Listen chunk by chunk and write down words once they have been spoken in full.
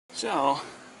So,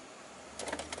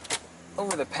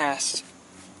 over the past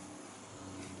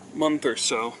month or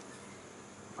so,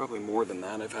 probably more than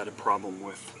that, I've had a problem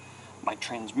with my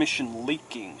transmission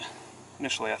leaking.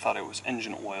 Initially I thought it was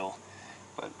engine oil,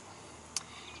 but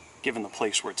given the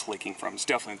place where it's leaking from, it's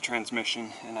definitely the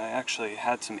transmission, and I actually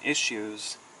had some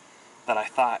issues that I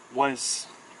thought was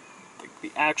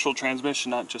the actual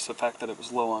transmission, not just the fact that it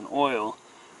was low on oil,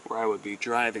 where I would be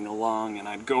driving along and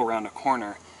I'd go around a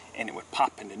corner and it would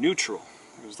pop into neutral.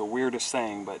 It was the weirdest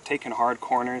thing, but taking hard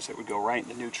corners, it would go right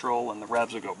into neutral and the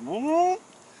revs would go whoop.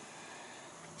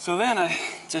 So then I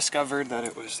discovered that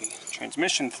it was the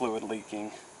transmission fluid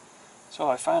leaking. So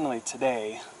I finally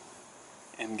today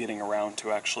am getting around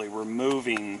to actually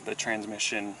removing the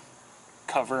transmission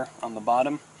cover on the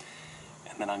bottom,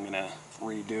 and then I'm gonna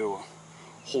redo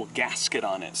a whole gasket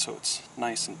on it so it's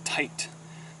nice and tight,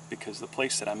 because the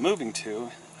place that I'm moving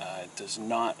to does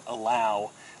not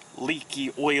allow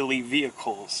leaky, oily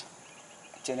vehicles.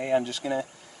 Today I'm just gonna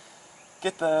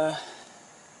get the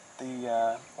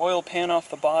oil pan off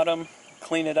the bottom,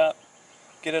 clean it up,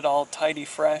 get it all tidy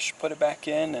fresh, put it back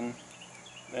in, and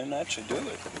then that should do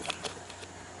it.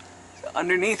 So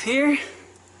underneath here,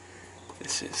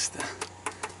 this is the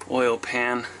oil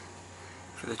pan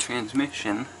for the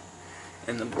transmission,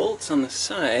 and the bolts on the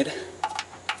side,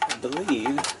 I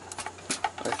believe,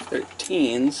 are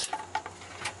 13s,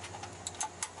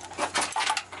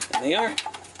 and they are.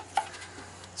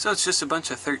 So it's just a bunch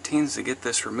of 13s to get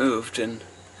this removed, and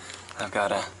I've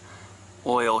got a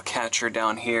oil catcher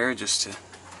down here just to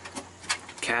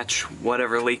catch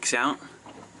whatever leaks out,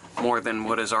 more than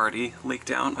what is already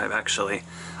leaked out. I've actually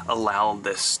allowed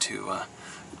this to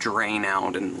drain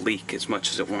out and leak as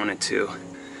much as it wanted to.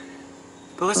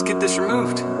 But let's get this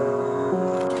removed.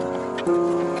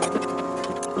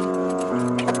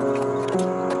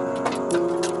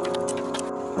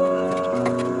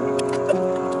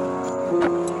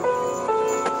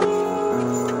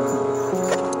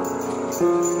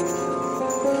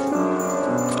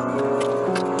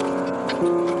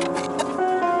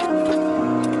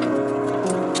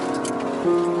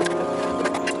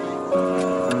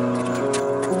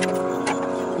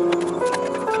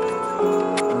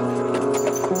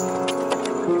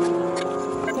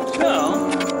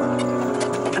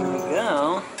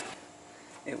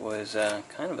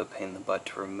 Kind of a pain in the butt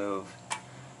to remove,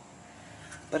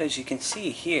 but as you can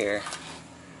see here,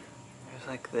 there's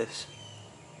like this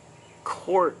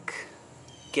cork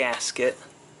gasket,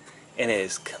 and it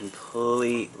is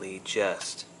completely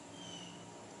just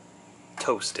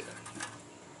toasted,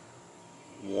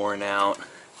 worn out,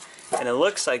 and it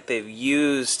looks like they've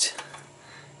used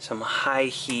some high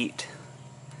heat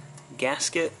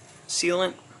gasket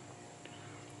sealant,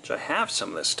 which I have some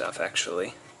of this stuff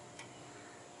actually.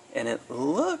 And it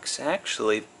looks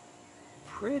actually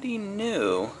pretty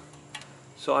new.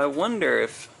 So I wonder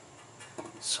if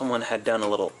someone had done a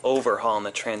little overhaul on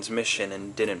the transmission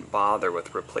and didn't bother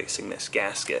with replacing this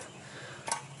gasket.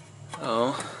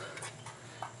 So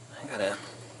I gotta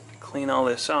clean all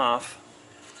this off,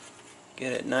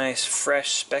 get it nice,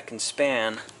 fresh, speck and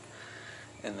span,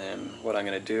 and then what I'm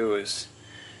gonna do is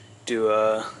do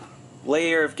a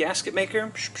layer of gasket maker,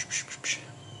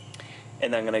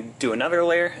 and then I'm going to do another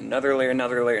layer, another layer,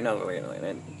 another layer, another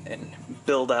layer, and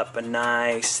build up a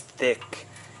nice thick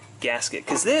gasket.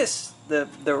 Because this, the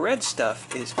red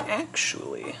stuff, is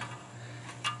actually,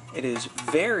 it is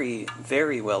very,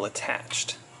 very well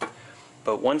attached.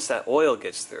 But once that oil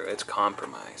gets through, it's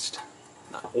compromised.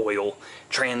 Not oil,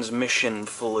 transmission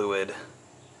fluid.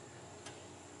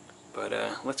 But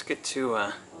let's get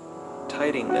to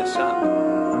tidying this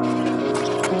up.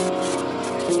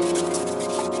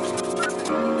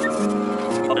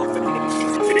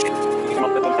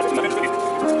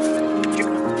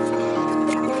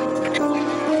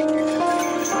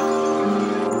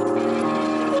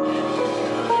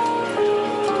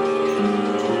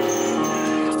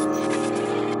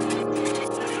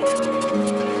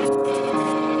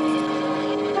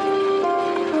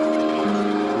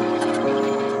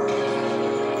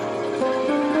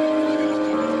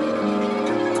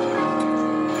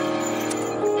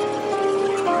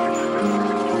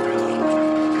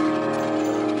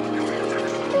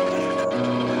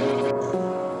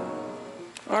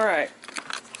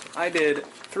 I did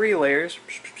 3 layers,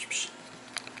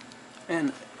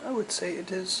 and I would say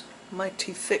it is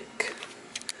mighty thick.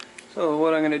 So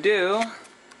what I'm going to do,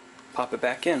 pop it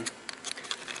back in.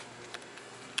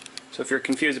 So if you're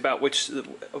confused about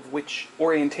which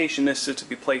orientation this is to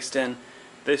be placed in,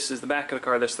 this is the back of the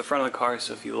car, this is the front of the car.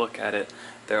 So if you look at it,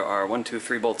 there are 1, 2,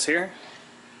 3 bolts here,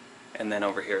 and then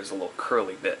over here is a little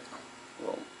curly bit. A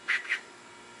little.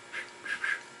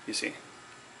 You see.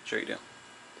 Sure you do.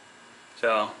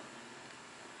 So,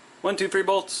 1, 2, 3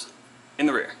 bolts in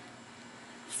the rear.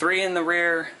 3 in the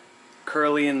rear,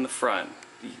 curly in the front.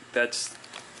 That's,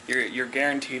 you're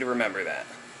guaranteed to remember that.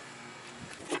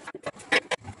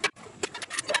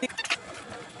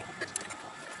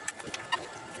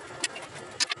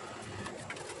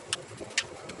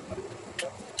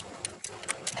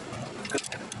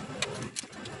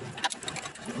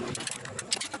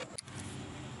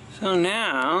 So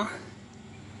now,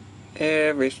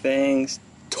 everything's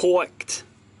torqued.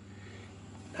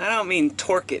 I don't mean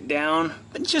torque it down,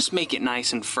 but just make it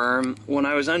nice and firm. When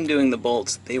I was undoing the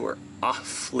bolts, they were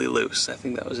awfully loose. I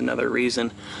think that was another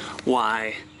reason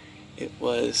why it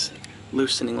was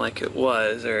loosening like it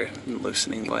was, or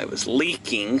loosening why it was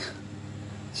leaking.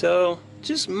 So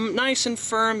just nice and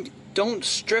firm. Don't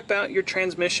strip out your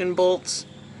transmission bolts.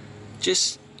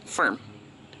 Just firm.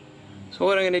 So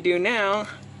what I'm going to do now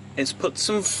is put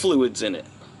some fluids in it.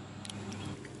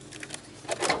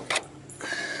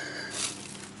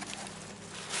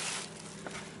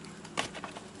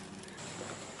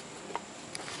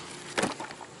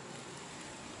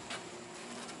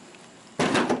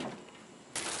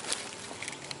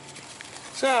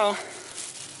 So,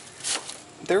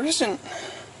 there isn't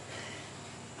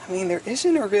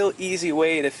a real easy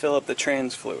way to fill up the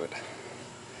trans fluid.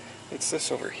 It's this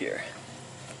over here.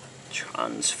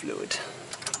 Trans fluid.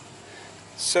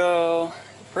 So,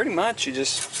 pretty much you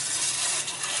just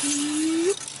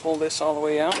pull this all the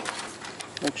way out.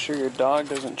 Make sure your dog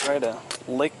doesn't try to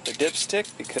lick the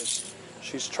dipstick, because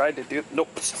she's tried to do, nope.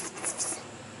 She's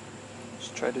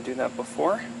tried to do that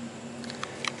before.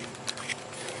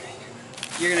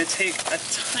 You're going to take a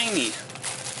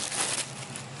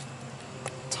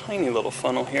tiny little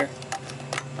funnel here,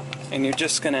 and you're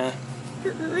just going to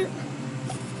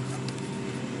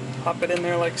pop it in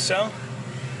there like so.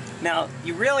 Now,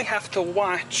 you really have to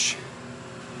watch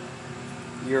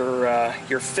your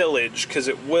fillage, because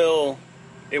it will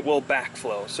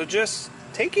backflow. So just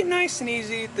take it nice and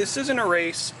easy. This isn't a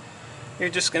race. You're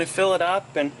just going to fill it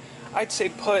up, and I'd say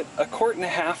put 1.5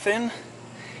 quarts in,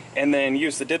 and then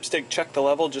use the dipstick, check the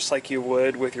level just like you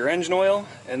would with your engine oil,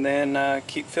 and then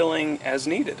keep filling as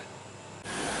needed.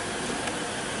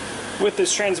 With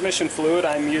this transmission fluid,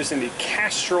 I'm using the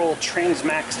Castrol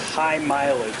Transmax High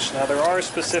Mileage. Now, there are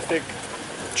specific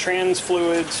trans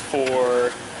fluids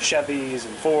for Chevys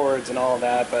and Fords and all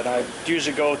that, but I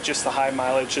usually go with just the high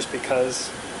mileage just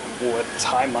because, well, it's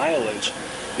high mileage.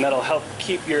 And that'll help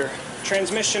keep your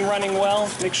transmission running well.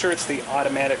 Make sure it's the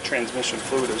automatic transmission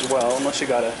fluid as well. Unless you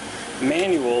got a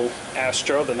manual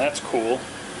Astro, then that's cool.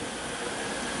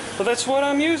 But that's what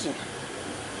I'm using.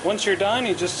 Once you're done,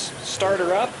 you just start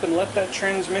her up and let that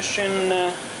transmission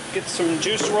get some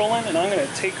juice rolling, and I'm going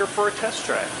to take her for a test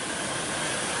drive.